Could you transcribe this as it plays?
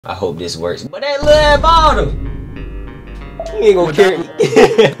I hope this works. But that little bottom, you ain't gonna carry me.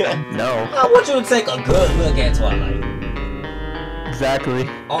 No. I want you to take a good look at Twilight. Exactly.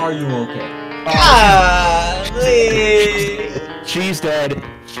 Are you okay? Golly. She's dead.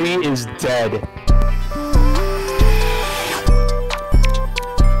 She is dead.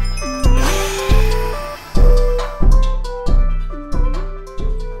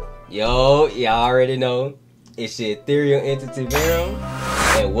 Yo, y'all already know. It's your ethereal entity Vero,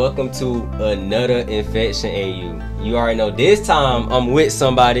 and welcome to another infection AU. You already know this time I'm with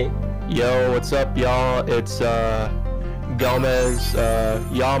somebody. Yo, what's up, y'all? It's Gomez.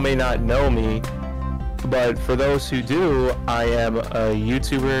 Y'all may not know me, but for those who do, I am a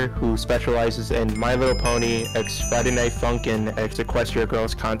YouTuber who specializes in My Little Pony, X Friday Night Funkin', X Equestria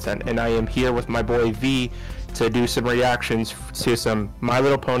Girls content, and I am here with my boy V to do some reactions to some My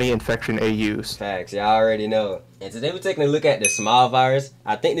Little Pony infection AUs. Facts, y'all already know. And today we're taking a look at the smile virus.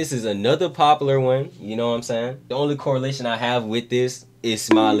 I think this is another popular one, you know what I'm saying? The only correlation I have with this is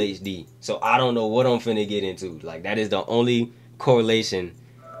Smile HD. So I don't know what I'm finna get into. Like, that is the only correlation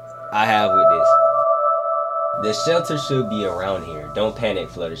I have with this. The shelter should be around here. Don't panic,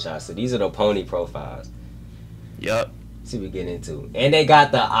 Fluttershy. So these are the pony profiles. Yup. See what we get into. And they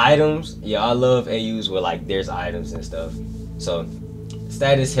got the items. Yeah, I love AUs where like there's items and stuff. So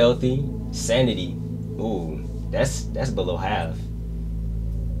status healthy, sanity. Ooh, that's below half.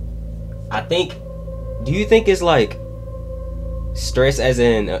 I think, do you think it's like stress as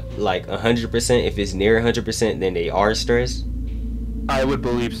in like 100%? If it's near 100%, then they are stressed? I would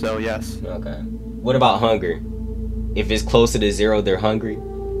believe so, yes. Okay. What about hunger? If it's closer to 0, they're hungry?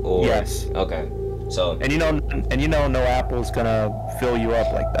 Or yes. Okay. So, and you know no apple's gonna fill you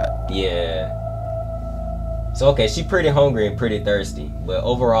up like that. Yeah. So okay, she pretty hungry and pretty thirsty, but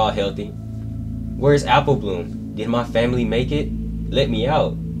overall healthy. Where's Apple Bloom? Did my family make it? Let me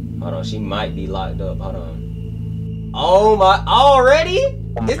out. Hold on, she might be locked up. Hold on. Oh my! Already?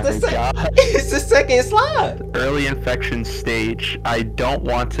 Oh it's the God. It's the second slide. Early infection stage. I don't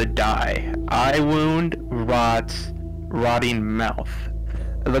want to die. Eye wound, rotting mouth.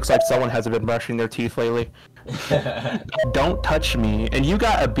 It looks like someone hasn't been brushing their teeth lately. Don't touch me. And you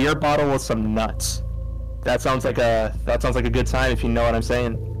got a beer bottle with some nuts. That sounds like a good time if you know what I'm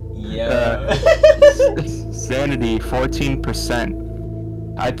saying. Yeah. Sanity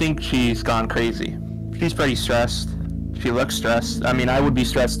 14%. I think she's gone crazy. She's pretty stressed. She looks stressed. I mean, I would be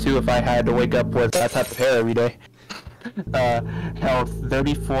stressed too if I had to wake up with that type of hair every day. Health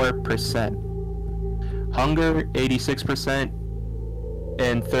 34%. Hunger 86%.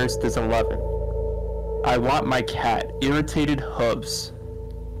 And thirst is 11. I want my cat. Irritated hooves.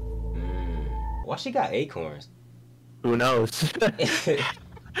 Why she got acorns? Who knows?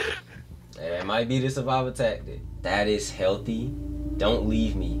 That might be the survival tactic. That is healthy. Don't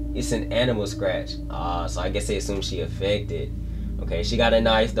leave me. It's an animal scratch. So I guess they assume she affected. Okay, she got a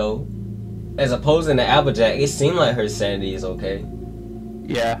knife though. As opposed to the Applejack, it seemed like her sanity is okay.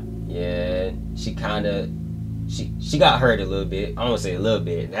 Yeah. Yeah, she kinda... She got hurt a little bit. I don't say a little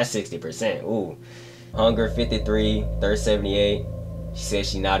bit. That's 60%. Ooh. Hunger 53, thirst 78. She says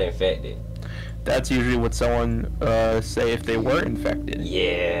she's not infected. That's usually what someone say if they were infected.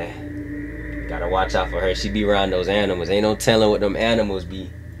 Yeah. Gotta watch out for her. She be around those animals. Ain't no telling what them animals be,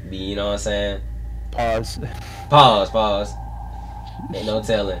 you know what I'm saying? Pause. Pause. Ain't no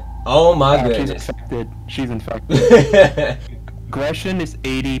telling. Oh my goodness. She's infected. She's infected. Aggression is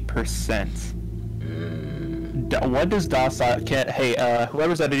 80%. What does docile? Hey,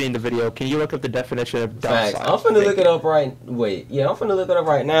 whoever's editing the video, can you look up the definition of docile? Facts. I'm finna look it up right. Wait, yeah, I'm finna look it up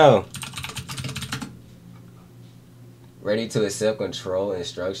right now. Ready to accept control,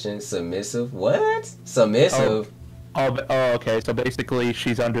 instructions, submissive. What? Submissive. Oh, okay. So basically,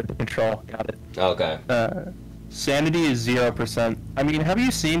 she's under control. Got it. Okay. Sanity is 0%. I mean, have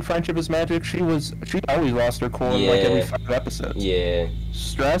you seen Friendship is Magic? She always lost her cool in like every 5 episodes. Yeah.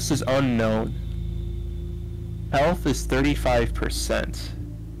 Stress is unknown. Health is 35%.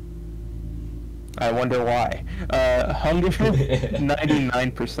 I wonder why. Hunger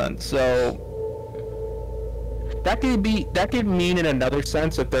 99%. So that could mean in another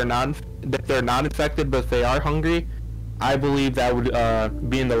sense if they're not infected, but if they are hungry, I believe that would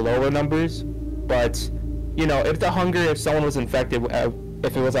be in the lower numbers. But you know, if someone was infected,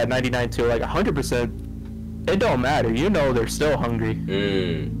 if it was at 99 to like 100%, it don't matter. You know they're still hungry.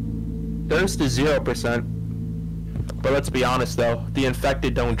 Thirst is 0%. But let's be honest though, the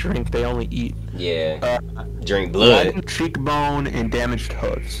infected don't drink, they only eat. Yeah. Drink blood. Rotten cheekbone and damaged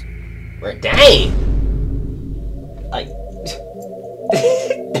hooves. Right. Dang! Like...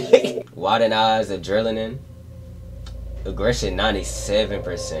 Widened eyes, adrenaline. Aggression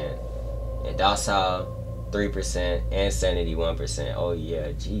 97%, and docile 3%, and sanity 1%. Oh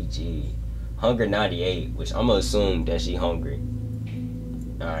yeah, GG. Hunger 98, which I'm gonna assume that she hungry.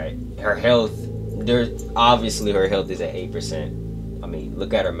 Alright, her health, obviously her health is at 8%. I mean,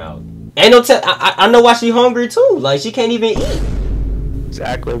 look at her mouth. Ain't no I know why she hungry too. Like, she can't even eat.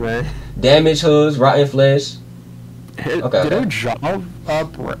 Exactly, man. Damaged hooves, rotten flesh. Okay. Did her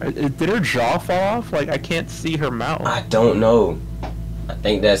jaw fall off? Like, I can't see her mouth. I don't know. I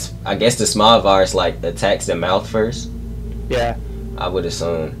guess the 𝘝𝑺 like attacks the mouth first. Yeah. I would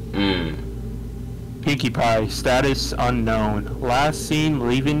assume. Pinkie Pie, status unknown. Last seen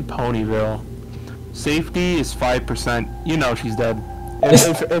leaving Ponyville. Safety is 5%. You know she's dead.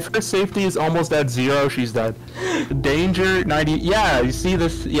 If her safety is almost at 0, she's dead. Danger 90. Yeah, you see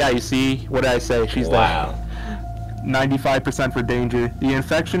this? Yeah, you see what did I say? She's dead. Wow. 95% for danger. The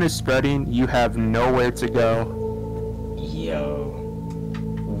infection is spreading. You have nowhere to go. Yo,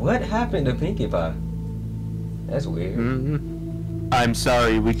 what happened to Pinkie Pie? That's weird. I'm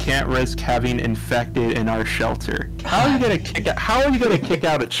sorry, we can't risk having infected in our shelter. How are you gonna kick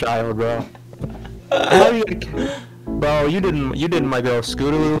out a child, bro? How are you gonna Bro, you didn't like go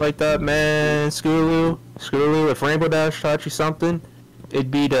Scootaloo like that, man. Scootaloo, if Rainbow Dash taught you something,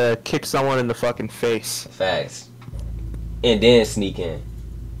 it'd be to kick someone in the fucking face. Facts. And then sneak in.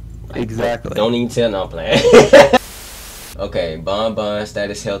 Like, exactly. Don't even tell, no, I'm playing. Okay, Bon,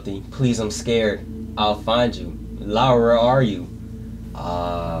 status healthy. Please, I'm scared. I'll find you. Laura, where are you?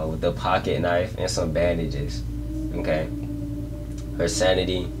 With the pocket knife and some bandages. Okay. Her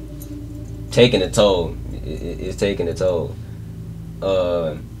sanity taking a toll. It's taking a toll.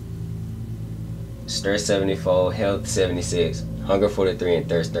 Stress 74, health 76, hunger 43, and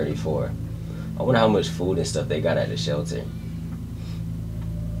thirst 34. I wonder how much food and stuff they got at the shelter.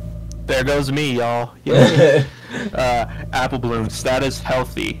 There goes me, y'all. Yeah. Apple Bloom, status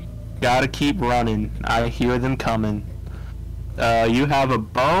healthy. Gotta keep running. I hear them coming. You have a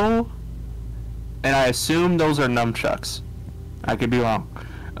bow, and I assume those are nunchucks. I could be wrong.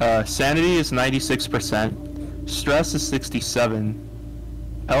 Sanity is 96%. Stress is 67.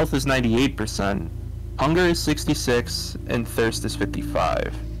 Health is 98%. Hunger is 66, and thirst is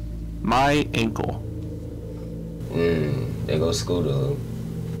 55. My ankle. They go Scootaloo.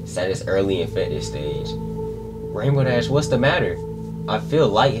 Status early infected stage. Rainbow Dash, what's the matter? I feel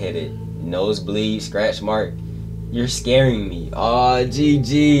lightheaded. Nosebleed, scratch mark. You're scaring me. Oh,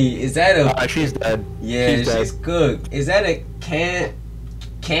 GG. Is that a... she's dead. Yeah, she's cooked. Is that a canned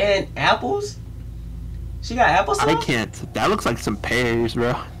apples? She got apples? I can't. That looks like some pears,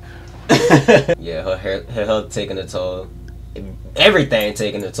 bro. Yeah, her health taking a toll. Everything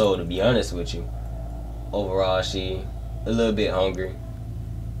taking a toll, to be honest with you. Overall, she a little bit hungry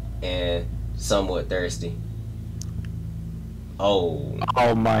and somewhat thirsty. Oh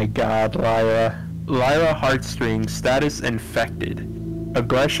my god, Lyra. Lyra Heartstring, status infected.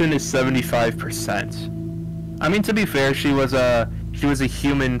 Aggression is 75%. I mean, to be fair, she was a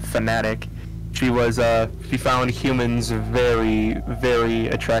human fanatic. She found humans very, very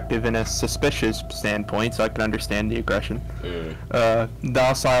attractive in a suspicious standpoint, so I can understand the aggression.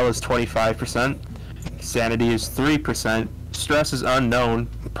 Docile is 25%. Sanity is 3%. Stress is unknown,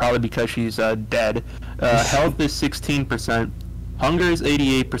 probably because she's dead. Health is 16%. Hunger is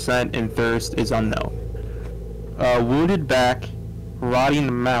 88%, and thirst is unknown. Wounded back,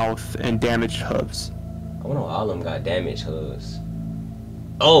 rotting mouth, and damaged hooves. I wonder all of them got damaged hooves.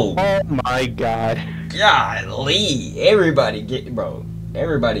 Oh my god. Golly. Everybody getting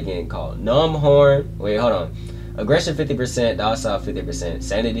called. Numb horn. Wait, hold on. Aggression 50%, docile 50%,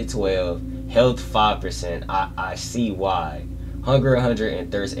 sanity 12, health 5%. I see why. Hunger 100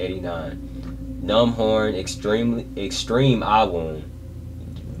 and thirst 89. Numb horn, extreme eye wound.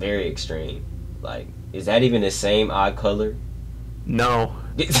 Very extreme. Like, is that even the same eye color? No.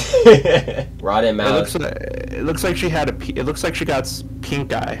 Rotten mouth. It looks like she got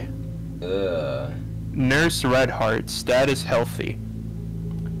pink eye. Nurse Redheart, status healthy.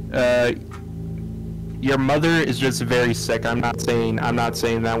 Your mother is just very sick. I'm not saying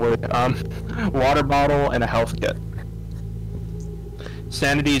that word. Water bottle and a health kit.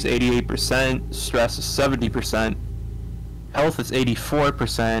 Sanity is 88%, stress is 70%, health is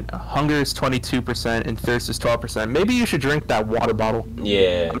 84%, hunger is 22%, and thirst is 12%. Maybe you should drink that water bottle.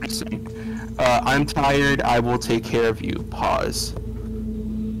 Yeah. I'm tired, I will take care of you. Pause.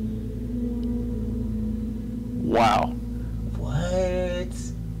 Wow. What?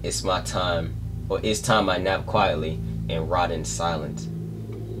 It's my time. Or it's time I nap quietly and rot in silence.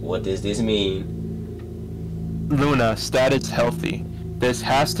 What does this mean? Luna, status healthy. This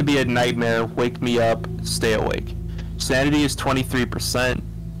has to be a nightmare. Wake me up. Stay awake. Sanity is 23%.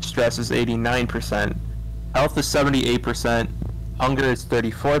 Stress is 89%. Health is 78%. Hunger is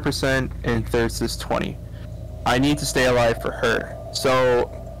 34%. And thirst is 20%. I need to stay alive for her. So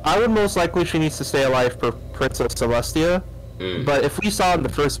I would most likely she needs to stay alive for Princess Celestia. But if we saw in the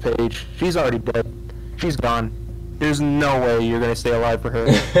first page, she's already dead. She's gone. There's no way you're gonna stay alive for her.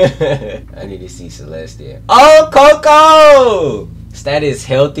 I need to see Celestia. Oh, Coco! Status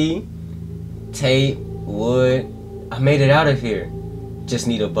healthy. Tape, wood. I made it out of here. Just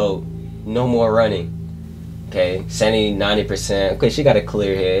need a boat. No more running. Okay, sanity 90%. Okay, she got a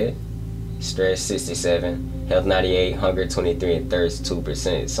clear head. Stress 67. Health 98. Hunger 23. And thirst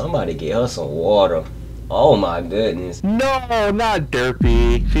 2%. Somebody get her some water. Oh my goodness. No, not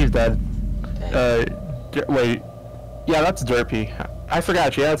Derpy. She's dead. Wait. Yeah, that's Derpy. I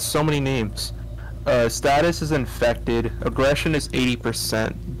forgot, she has so many names. Status is infected. Aggression is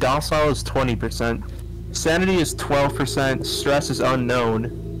 80%. Docile is 20%. Sanity is 12%. Stress is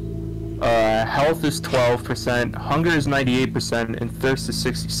unknown. Health is 12%. Hunger is 98%. And thirst is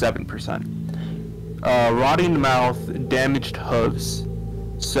 67%. Rotting mouth, damaged hooves.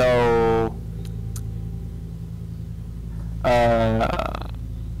 So...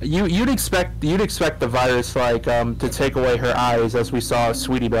 You'd expect the virus like to take away her eyes, as we saw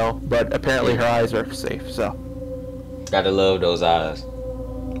Sweetie Belle, but apparently her eyes are safe. So gotta love those eyes,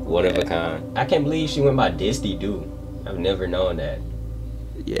 one of a kind. I can't believe she went by Disney Doo. I've never known that.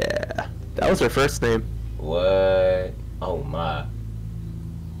 Yeah, that was her first name. What? Oh my.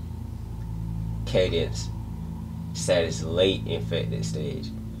 Cadence. Status late infected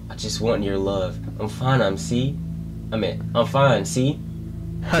stage. I just want your love. I'm fine. I'm fine. See.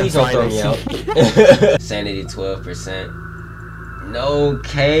 Please don't throw me out. Sanity 12%. No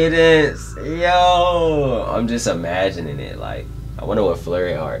cadence. Yo. I'm just imagining it. Like, I wonder what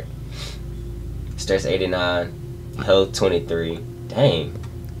Flurry Heart. Stress 89. Health 23. Dang.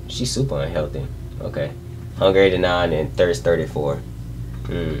 She's super unhealthy. Okay. Hunger 89 and thirst 34.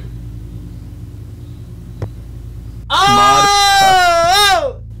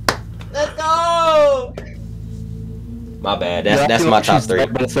 Oh! Let's go! My bad. That's my top 3.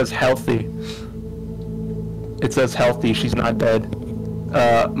 Dead, but it says healthy. It says healthy. She's not dead.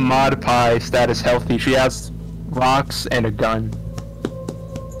 Mod Pie, status healthy. She has rocks and a gun.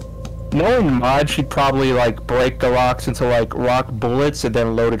 Knowing Mod, she'd probably like break the rocks into like rock bullets and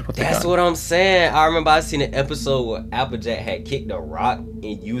then load it with the gun. That's what I'm saying. I remember I seen an episode where Applejack had kicked a rock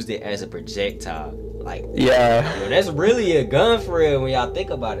and used it as a projectile. Like, yeah, yo, that's really a gun for real when y'all think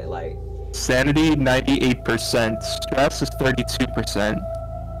about it. Like. Sanity 98%, stress is 32%,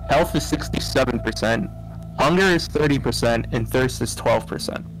 health is 67%, hunger is 30%, and thirst is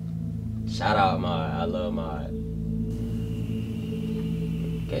 12%. Shout out Mod, I love Mod.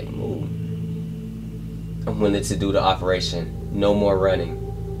 Okay, move. I'm willing to do the operation. No more running.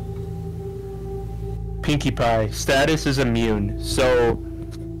 Pinkie Pie, status is immune. So,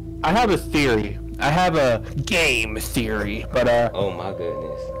 I have a theory. I have a game theory, but oh my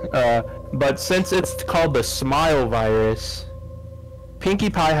goodness. But since it's called the Smile virus,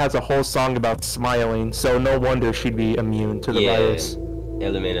 Pinkie Pie has a whole song about smiling, so no wonder she'd be immune to the virus.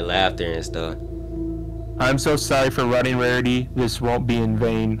 Element of laughter and stuff. I'm so sorry for running, Rarity. This won't be in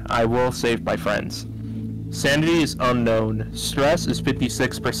vain. I will save my friends. Sanity is unknown. Stress is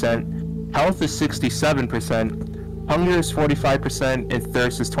 56%. Health is 67%. Hunger is 45%. And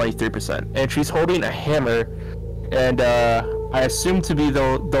thirst is 23%. And she's holding a hammer. And I assume to be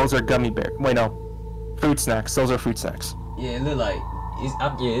those are gummy bears. Wait, no. Fruit snacks. Those are fruit snacks. Yeah, it look like it's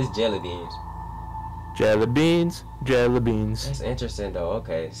jelly beans. Jelly beans, jelly beans. That's interesting though.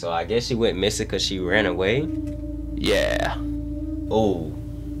 Okay, so I guess she went missing because she ran away. Yeah. Oh.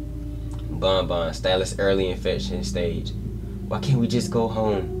 Bon, status early infection stage. Why can't we just go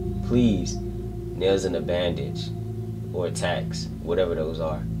home, please? Nails in a bandage, or attacks, whatever those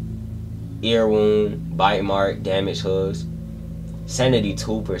are. Ear wound, bite mark, damaged hooves. Sanity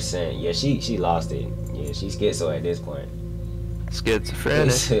 2%. Yeah, she lost it. Yeah, she's schizo at this point.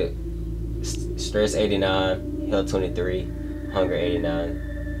 Schizophrenic. Stress 89, health 23, hunger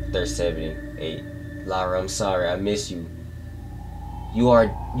 89, thirst 78. Lara, I'm sorry, I miss you. You are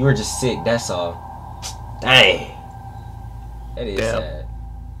just sick, that's all. Dang. That is sad.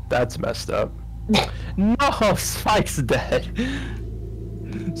 That's messed up. No, Spike's dead.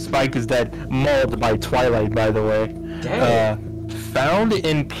 Spike is dead. Mauled by Twilight, by the way. Dang. Found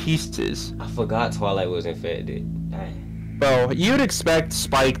in pieces. I forgot Twilight was infected. Dang. Bro, you'd expect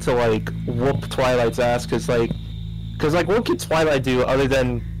Spike to like whoop Twilight's ass, cause what could Twilight do other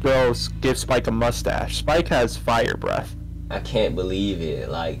than give Spike a mustache? Spike has fire breath. I can't believe it.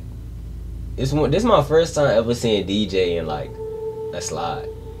 Like, This is my first time ever seeing DJ in like a slide.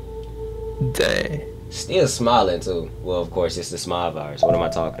 Dang. Still smiling too. Well, of course, it's the smile virus. What am I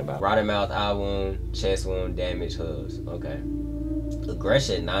talking about? Rotted mouth, eye wound, chest wound, damaged hooves. Okay.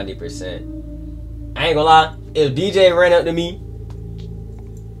 Aggression 90%. I ain't gonna lie. If DJ ran up to me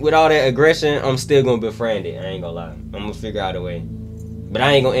with all that aggression, I'm still gonna befriend it. I ain't gonna lie. I'm gonna figure out a way. But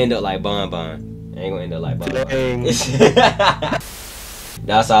I ain't gonna end up like Bon Bon. I ain't gonna end up like Bon Bon.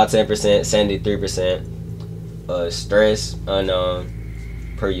 Docile 10%, sanity 3%. Stress unknown.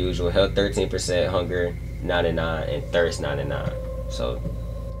 Per usual, health 13%, hunger 99, and thirst 99. So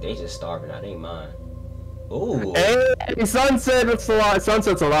they just starving out. They mine. Ooh. Hey, Sunset, that's a lie.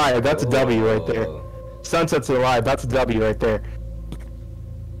 Sunset's a lie. That's a W right there. Sunset's a lie. That's a W right there.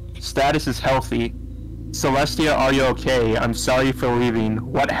 Status is healthy. Celestia, are you okay? I'm sorry for leaving.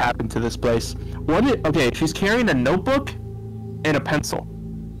 What happened to this place? Okay, she's carrying a notebook and a pencil.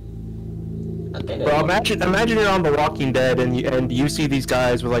 Bro, imagine you're on The Walking Dead and you see these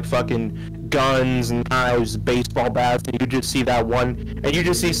guys with like fucking guns, knives, baseball bats, and you just see that one, and you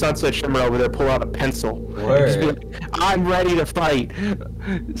just see Sunset Shimmer over there pull out a pencil. Like, I'm ready to fight.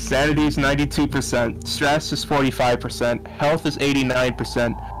 Sanity is 92%, stress is 45%, health is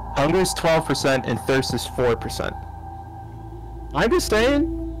 89%, hunger is 12%, and thirst is 4%. I'm just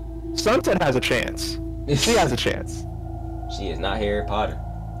saying, Sunset has a chance. She has a chance. She is not Harry Potter.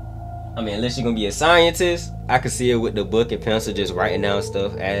 I mean, unless you're gonna be a scientist, I could see her with the book and pencil just writing down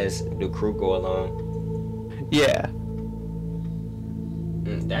stuff as the crew go along. Yeah.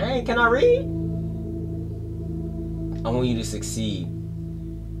 Dang, can I read? I want you to succeed.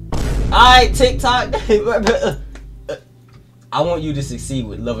 Alright, TikTok. I want you to succeed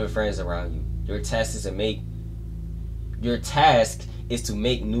with loving friends around you. Your task is to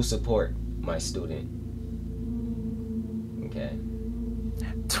make new support, my student. Okay.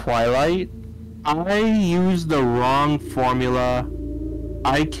 Twilight, I used the wrong formula.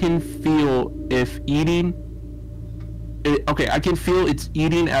 I can feel if eating... Okay, I can feel it's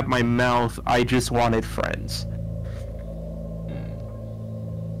eating at my mouth. I just wanted friends.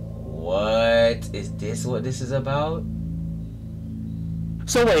 What? Is this what this is about?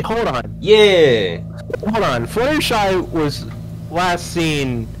 So wait, hold on. Yeah. Hold on. Fluttershy was last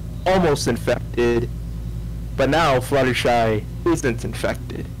seen almost infected, but now Fluttershy isn't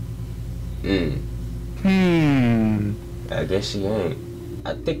infected. I guess she ain't.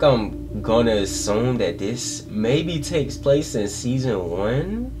 I think I'm gonna assume that this maybe takes place in season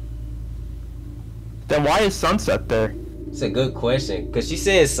 1. Then why is Sunset there? It's a good question, because she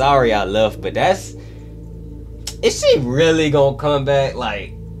said sorry I left, but that's... Is she really gonna come back?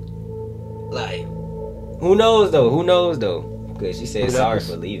 Like, who knows though? Because she said sorry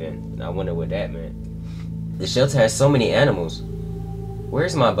for leaving. And I wonder what that meant. The shelter has so many animals.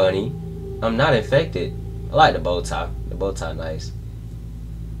 Where's my bunny? I'm not infected. I like the bow tie. The bow tie nice.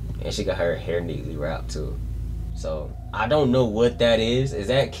 And she got her hair neatly wrapped too. So I don't know what that is. Is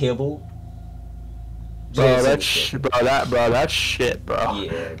that kibble? Bro, that's shit, bro.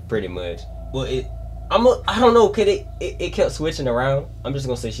 Yeah, pretty much. Well, I don't know. Could it kept switching around? I'm just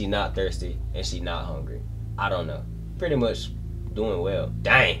gonna say she's not thirsty and she's not hungry. I don't know. Pretty much doing well.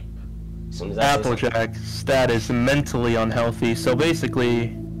 Dang. As soon as I Applejack status mentally unhealthy. So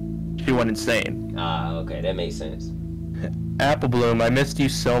basically, she went insane. Ah, okay, that makes sense. Apple Bloom, I missed you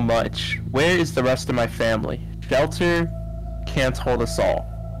so much. Where is the rest of my family? Shelter can't hold us all.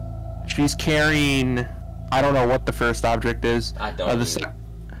 She's carrying, I don't know what the first object is. I don't.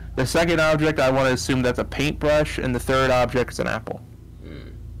 The second object, I want to assume that's a paintbrush, and the third object is an apple.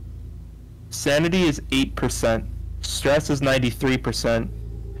 Sanity is 8%. Stress is 93%.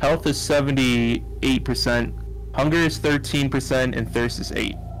 Health is 78%. Hunger is 13%, and thirst is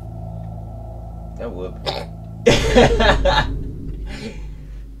 8. That would.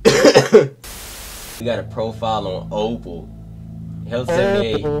 We got a profile on Opal. Health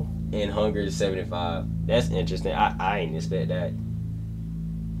 78 and hunger is 75. That's interesting. I ain't expect that.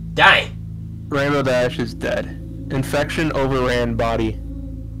 Dang! Rainbow Dash is dead. Infection overran body.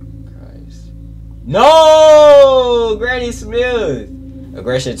 Christ. No! Granny Smith!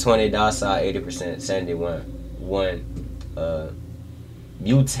 Aggression 20, docile 80%, sanity 1.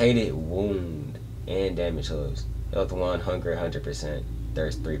 Mutated wound and damaged hooves. Health 1, hunger 100%,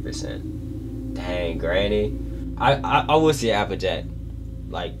 thirst 3%. Dang, Granny. I would see Applejack.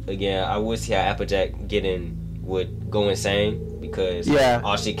 Like, again, I would see how Applejack would go insane, because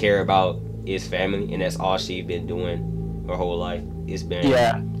all she care about is family, and that's all she been doing her whole life. It's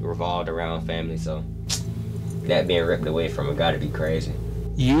been revolved around family, so that being ripped away from her gotta be crazy.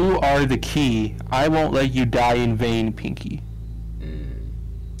 You are the key. I won't let you die in vain, Pinky.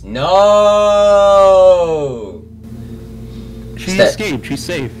 No! She escaped. She's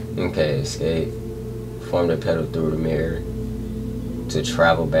safe. Okay, escape. Form the petal through the mirror to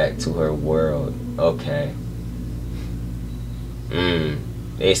travel back to her world. Okay.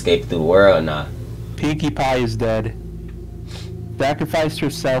 They escaped through the world now. Pinkie Pie is dead. Sacrificed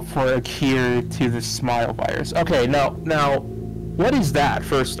herself for a cure to the smile virus. Okay, now, what is that?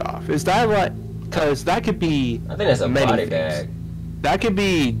 First off, is that what? Because that could be. I think that's a body bag. That could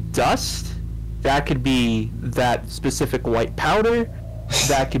be dust. That could be that specific white powder.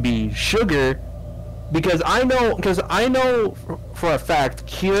 That could be sugar. Because I know for a fact,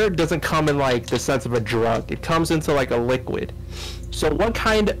 cure doesn't come in like the sense of a drug. It comes into like a liquid. So what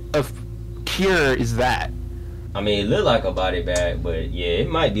kind of cure is that? I mean, it looked like a body bag, but yeah, it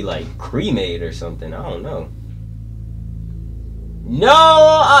might be like cremated or something. I don't know. No,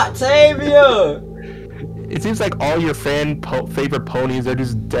 Octavia! It seems like all your favorite ponies are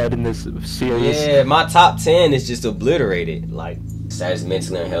just dead in this series. Yeah, my top 10 is just obliterated. Like, status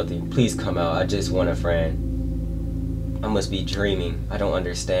mentally unhealthy. Please come out. I just want a friend. I must be dreaming. I don't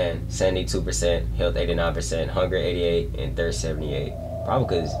understand. 72%, health 89%, hunger 88, and thirst 78. Probably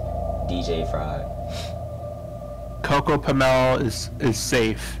because DJ fried. Coco Pamel is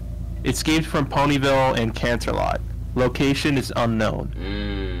safe. Escaped from Ponyville and Canterlot. Location is unknown.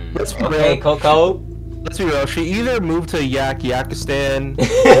 Let's be okay, real. Coco. Let's be real. She either moved to Yakistan.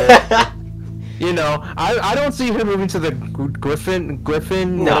 You know, I don't see her moving to the Griffin,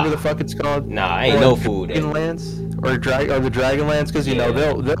 whatever the fuck it's called. Nah, ain't no food. Dragonlands or the Dragonlands, because you know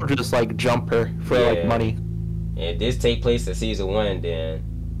they'll just like jump her for like money. And if this take place in season 1, then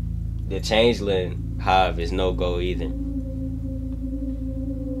the Changeling Hive is no go either.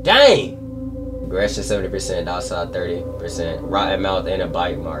 Dang! Aggression 70%, docile 30%, rotten mouth and a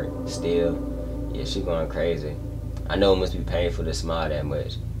bite mark. Still, yeah, she going crazy. I know it must be painful to smile that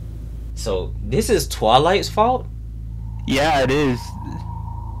much. So this is Twilight's fault? Yeah, it is.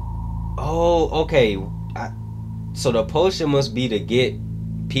 Oh, okay. So the potion must be to get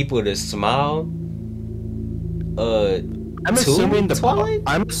people to smile. I'm assuming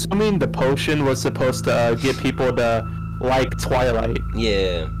the potion was supposed to get people to like Twilight.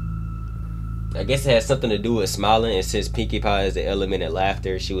 Yeah. I guess it has something to do with smiling, and since Pinkie Pie is the element of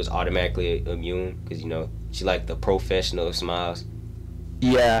laughter, she was automatically immune because, you know, she like the professional of smiles.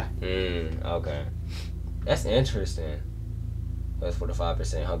 Yeah. Okay. That's interesting. That's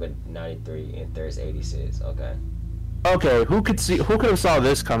 45%, hunger 93, and thirst 86. Okay. Okay, who could have saw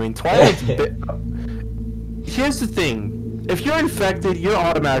this coming? Twilight's Here's the thing. If you're infected, you're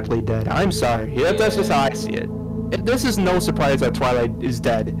automatically dead. I'm sorry. That's just how I see it. This is no surprise that Twilight is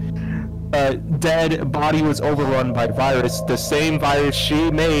dead. Dead body was overrun by virus. The same virus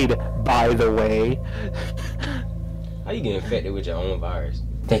she made, by the way. How you get infected with your own virus?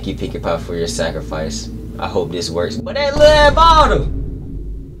 Thank you, Pinkie Pie, for your sacrifice. I hope this works. But that little bottle!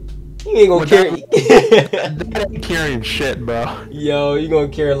 You ain't gonna carry... That ain't carrying shit, bro. Yo, you gonna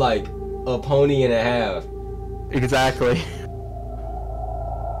carry like a pony and a half. Exactly.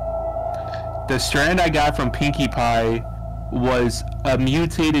 The strand I got from Pinkie Pie was a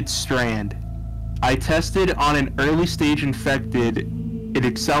mutated strand. I tested on an early stage infected. It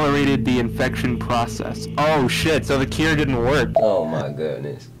accelerated the infection process. Oh shit, so the cure didn't work. Oh my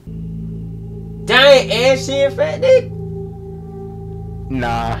goodness. Dang, and she infected?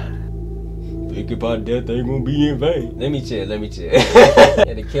 Nah. Pinkie Pie death ain't gonna be in vain. Let me chill.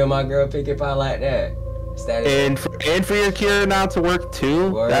 Had to kill my girl Pinkie Pie like that. And for your cure now to work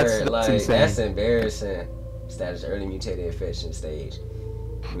too? Word, that's like, insane. That's embarrassing. Status early mutated infection stage.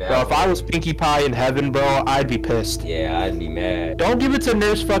 Bro, if I was Pinkie Pie in heaven, bro, I'd be pissed. Yeah, I'd be mad. Don't give it to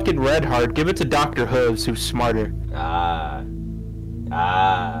Nurse fucking Redheart. Give it to Dr. Hooves, who's smarter.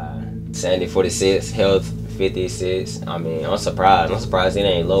 Sandy 46, health 56. I mean, I'm surprised it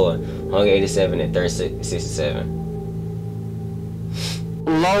ain't lower. Hunger 87 and thirst 67.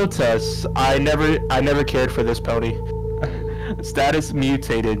 Lotus, I never cared for this pony. Status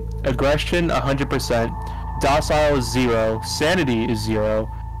mutated. Aggression 100%. Docile is 0. Sanity is 0.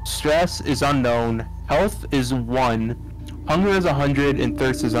 Stress is unknown. Health is 1. Hunger is 100 and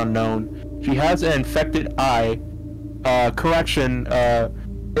thirst is unknown. She has an infected eye. Correction,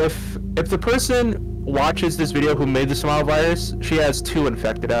 if the person watches this video who made the smile virus, she has 2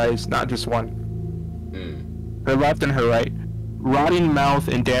 infected eyes, not just 1. Her left and her right. Rotting mouth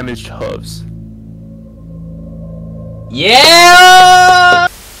and damaged hooves. Yeah!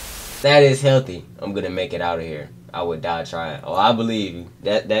 That is healthy. I'm gonna make it out of here. I would die trying. Oh, I believe you.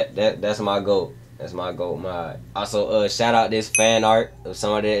 That's my goal. That's my goal, Mod. Also, shout out this fan art of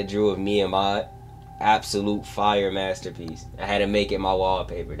somebody that drew of me and Mod. absolute fire masterpiece. I had to make it my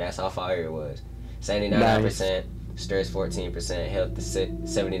wallpaper. That's how fire it was. 79%, stress 14%, health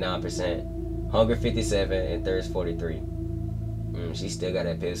 79%, hunger 57, and thirst 43. She still got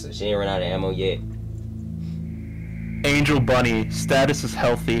that pistol. She ain't run out of ammo yet. Angel Bunny, status is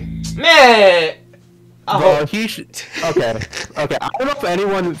healthy. Man! Bro, he should... Okay. Okay, I don't know if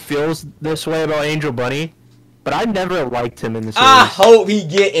anyone feels this way about Angel Bunny, but I never liked him in the series. I hope he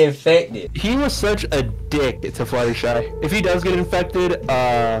get infected. He was such a dick to Fluttershy. If he does get infected,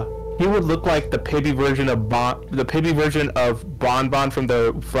 he would look like the Pibby version of Bon Bon from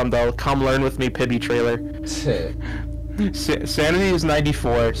the Come Learn With Me Pibby trailer. Sanity is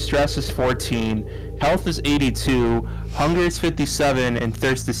 94, stress is 14, health is 82, hunger is 57, and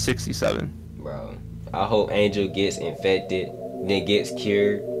thirst is 67. Bro, I hope Angel gets infected, then gets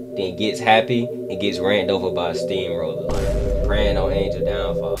cured, then gets happy, and gets ran over by a steamroller. Like, praying on Angel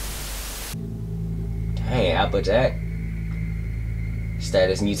downfall. Dang, Applejack.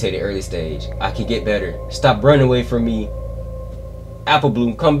 Status mutated early stage. I can get better. Stop running away from me. Apple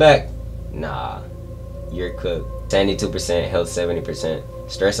Bloom, come back. Nah, you're cooked. 72%, health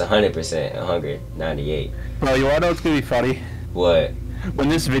 70%, stress 100%, and hunger 98. Bro, you wanna know what's gonna be funny? What? When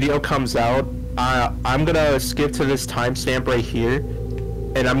this video comes out, I'm gonna skip to this timestamp right here,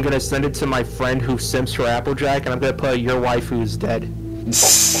 and I'm gonna send it to my friend who simps for Applejack, and I'm gonna put your wife who is dead.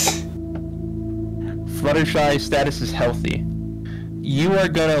 Fluttershy status is healthy. You are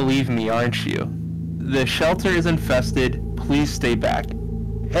gonna leave me, aren't you? The shelter is infested. Please stay back.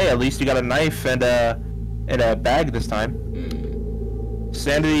 Hey, at least you got a knife and a bag this time.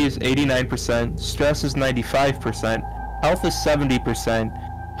 Sanity is 89%, stress is 95%, health is 70%,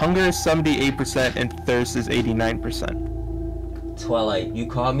 hunger is 78%, and thirst is 89%. Twilight, you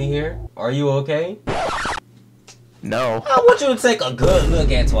called me here? Are you okay? No. I want you to take a good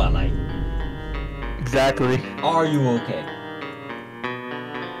look at Twilight. Exactly. Are you okay?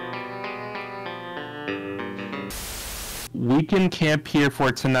 We can camp here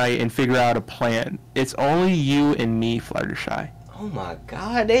for tonight and figure out a plan. It's only you and me, Fluttershy. Oh my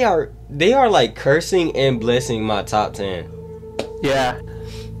god, they are like cursing and blessing my top 10. Yeah.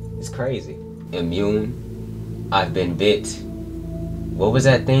 It's crazy. Immune. I've been bit. What was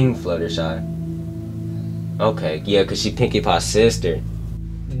that thing, Fluttershy? Okay, yeah, cause she Pinkie Pie's sister.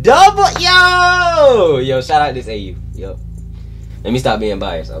 Double yo, shout out this AU. Yo. Let me stop being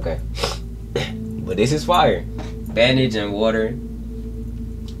biased, okay? But this is fire. Bandage and water.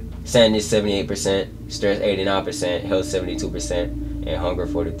 Sadness 78%, stress 89%, health 72%, and hunger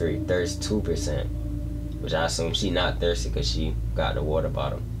 43. Thirst 2%. Which I assume she not thirsty because she got the water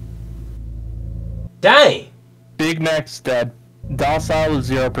bottle. Dang! Big Mac's dead. Docile is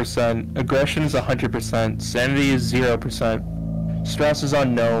 0%, aggression is 100%, sanity is 0%, stress is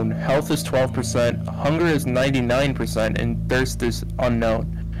unknown, health is 12%, hunger is 99%, and thirst is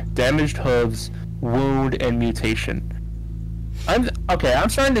unknown. Damaged hooves, wound, and mutation. I'm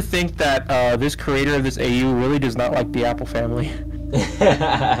starting to think that this creator of this AU really does not like the Apple family.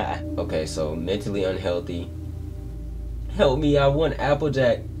 Okay, so mentally unhealthy. Help me, I want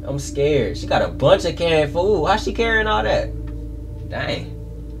Applejack. I'm scared. She got a bunch of canned food. How's she carrying all that? Dang.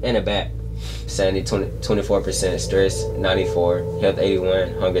 And a back. Sanity 24%, stress 94, health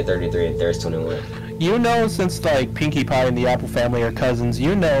 81, hunger 33, and thirst 21. You know, since like Pinkie Pie and the Apple family are cousins,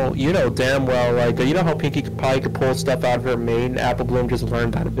 you know damn well, like, you know how Pinkie Pie could pull stuff out of her mane? Apple Bloom just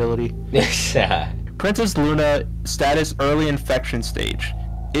learned that ability. Princess Luna, status early infection stage.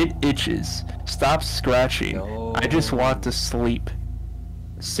 It itches. Stop scratching. No. I just want to sleep.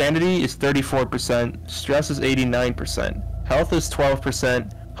 Sanity is 34%, stress is 89%, health is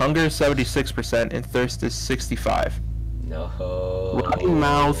 12%, hunger is 76%, and thirst is 65%. No. Rotting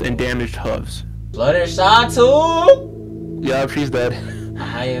mouth and damaged hooves. Fluttershy too? Yeah, she's dead.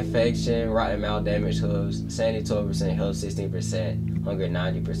 High infection, rotten mouth, damaged hooves, sanity 12%, health 16%, hunger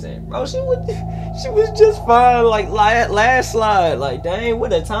 90%. Bro, she was just fine like last slide. Like, dang,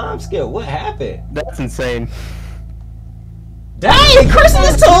 what a time skip. What happened? That's insane. Dang,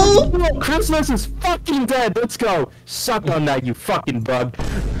 Christmas too? Christmas is fucking dead. Let's go. Suck on that, you fucking bug.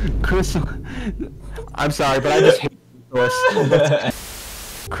 I'm sorry, but I just hate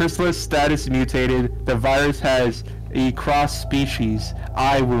Chrysalis. Chrysalis status mutated. The virus has a cross-species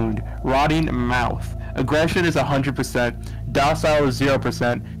eye wound, rotting mouth. Aggression is 100%. Docile is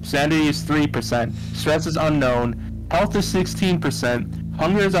 0%. Sanity is 3%. Stress is unknown. Health is 16%.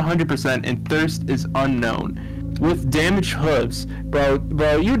 Hunger is 100%, and thirst is unknown. With damaged hooves,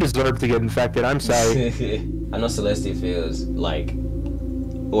 bro, you deserve to get infected. I'm sorry. I know Celestia feels like,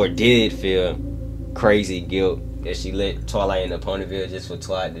 or did feel, crazy guilt that she let Twilight in the Ponyville just for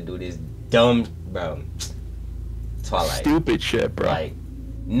Twilight to do this dumb Bro. Twilight. Stupid shit, bro. Like,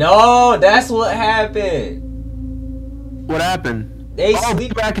 no, that's what happened. What happened? They Oh,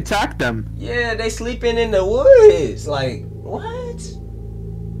 sleep. back attacked them. Yeah, they sleeping in the woods. Like, what?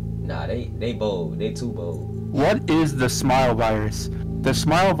 Nah, they bold. They too bold. What is the smile virus? The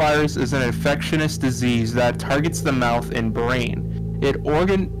smile virus is an infectious disease that targets the mouth and brain. It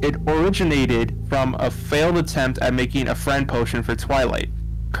originated from a failed attempt at making a friend potion for Twilight.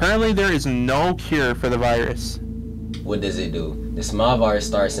 Currently, there is no cure for the virus. What does it do? The small virus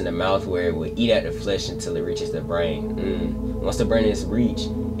starts in the mouth where it will eat at the flesh until it reaches the brain. Once the brain is reached,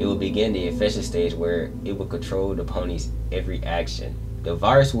 it will begin the infection stage where it will control the pony's every action. The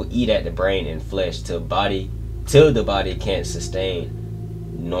virus will eat at the brain and flesh till the body can't sustain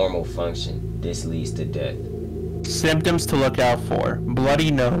normal function. This leads to death. Symptoms to look out for: bloody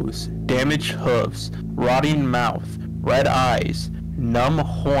nose, damaged hooves, rotting mouth, red eyes, numb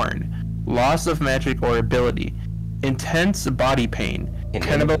horn, loss of magic or ability, intense body pain,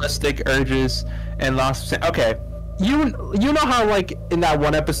 cannibalistic urges, and loss of... Okay, you know how, like, in that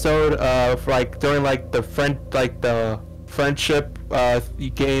one episode of, like, during, like, the friendship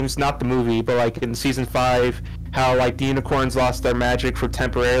games, not the movie, but, like, in season 5, how, like, the unicorns lost their magic for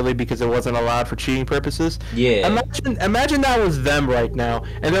temporarily because it wasn't allowed for cheating purposes? Yeah. Imagine that was them right now,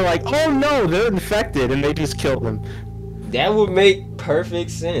 and they're like, oh no, they're infected, and they just killed them. That would make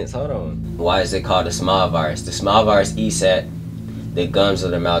perfect sense. Hold on. Why is it called the smile virus? The smile virus eats at the gums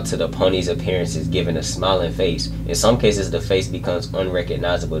of the mouth till the pony's appearance is given a smiling face. In some cases, the face becomes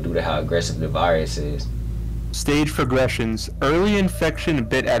unrecognizable due to how aggressive the virus is. Stage progressions: early infection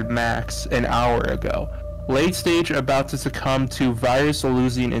bit at max an hour ago. Late stage about to succumb to virus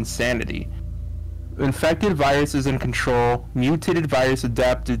losing insanity. Infected virus is in control. Mutated virus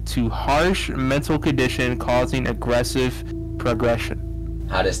adapted to harsh mental condition causing aggressive progression.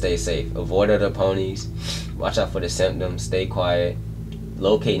 How to stay safe: avoid other ponies, watch out for the symptoms, stay quiet,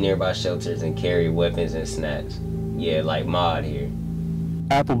 locate nearby shelters, and carry weapons and snacks. Yeah, like Mod here.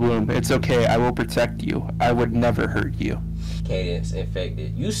 Apple Bloom, it's okay, I will protect you. I would never hurt you. Cadence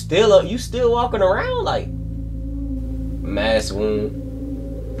infected. You still walking around like mass wound.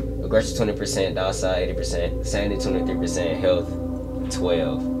 Aggression 20%, docile 80%, sanity 23%, health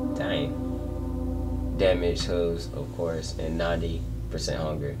 12. Dang. Damage hooves, of course, and 90%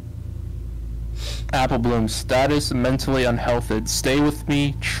 hunger. Apple Bloom, status mentally unhealthy. Stay with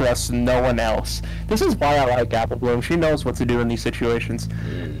me, trust no one else. This is why I like Apple Bloom. She knows what to do in these situations.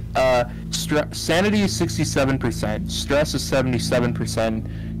 Sanity is 67%, stress is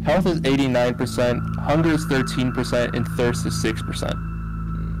 77%, health is 89%, hunger is 13%, and thirst is 6%.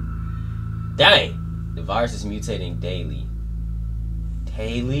 Dang! The virus is mutating daily.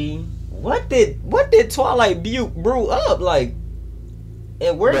 Daily? What did Twilight brew up? Like,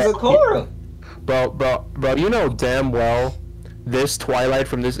 and where's Zecora? Bro, you know damn well this Twilight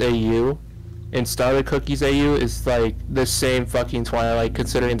from this AU and Starlight Cookie's AU is like the same fucking Twilight,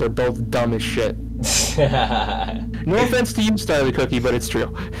 considering they're both dumb as shit. No offense to you, Starlight Cookie, but it's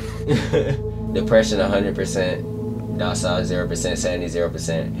true. Depression 100%, docile 0%, sanity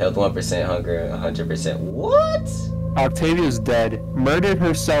 0%, health 1%, hunger 100%. What? Octavia's dead. Murdered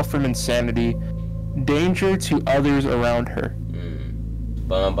herself from insanity. Danger to others around her.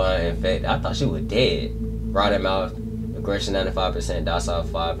 Bonbon infected. I thought she was dead. Rotted mouth, aggression 95%, docile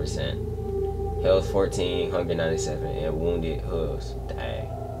 5%, health 14, hunger 97, and wounded hooves. Dang.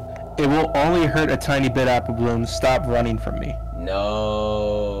 It will only hurt a tiny bit, Apple Bloom. Stop running from me.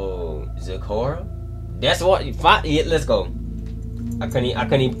 No. Zecora? That's what. Yeah, let's go. I couldn't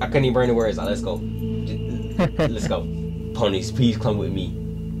even bring the words out. Let's go. Let's go. Ponies, please come with me.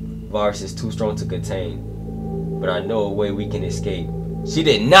 Virus is too strong to contain, but I know a way we can escape. She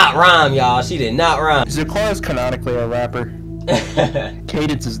did not rhyme, y'all. She did not rhyme. Zecora is canonically a rapper.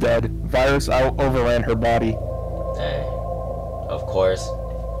 Cadence is dead. Virus overran her body. Dang. Of course.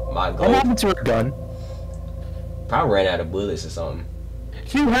 My goal. What happened to her gun? Probably ran out of bullets or something.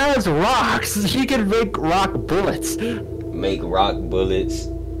 She has rocks. She can make rock bullets. Make rock bullets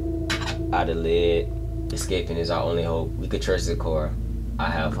out of lead. Escaping is our only hope. We could trust Zecora. I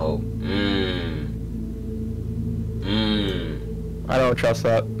have hope. I don't trust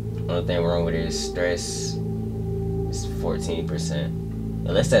that. Only thing wrong with it is stress. It's 14%.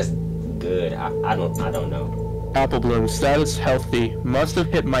 Unless that's good. I don't know. Apple Bloom, status healthy. Must have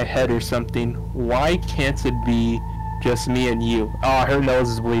hit my head or something. Why can't it be just me and you? Oh, her nose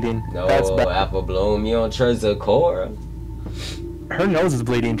is bleeding. No, that's bad. Apple Bloom, you don't trust Zecora. Her nose is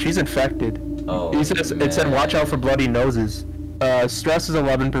bleeding. She's infected. Oh, it said watch out for bloody noses. Stress is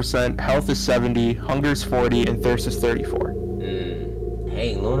 11%, health is 70, hunger is 40, and thirst is 34.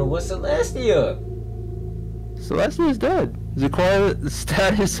 Hey, Luna, what's Celestia? Celestia is dead. Zekora's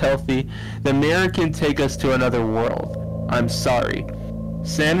status healthy. The mirror can take us to another world. I'm sorry.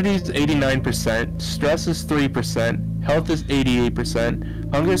 Sanity's 89%, stress is 3%, health is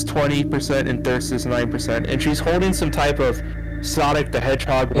 88%, hunger is 20%, and thirst is 9%. And she's holding some type of Sonic the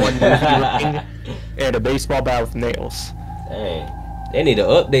Hedgehog 1 movie ring and a baseball bat with nails. Dang. They need to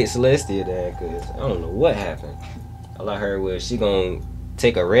update Celestia there, cause I don't know what happened. All I heard was she gonna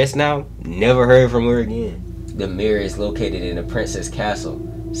take a rest now. Never heard from her again. The mirror is located in the princess castle.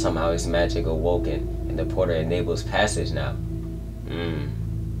 Somehow its magic awoken, and the portal enables passage now.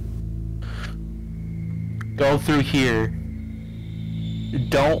 Go through here.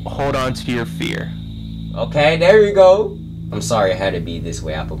 Don't hold on to your fear. Okay, there you go. I'm sorry it had to be this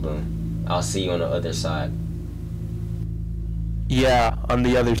way, Apple Bloom. I'll see you on the other side. Yeah, on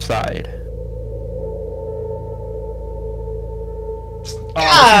the other side.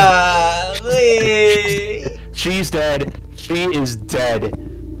 Golly. She's dead. She is dead.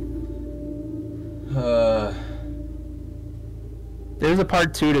 There's a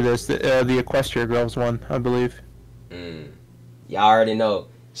part 2 to this, the Equestria Girls one, I believe. Y'all already know.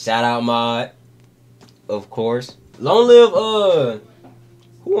 Shout out Mod, of course. Long live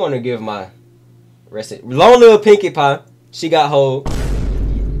who wanna give my rest? Long live Pinkie Pie. She got hold.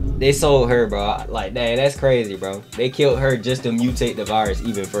 They sold her, bro. Like, dang, that's crazy, bro. They killed her just to mutate the virus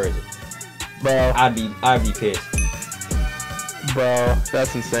even further. Bro, I'd be pissed. bro,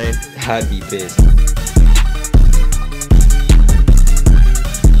 that's insane. I'd be pissed.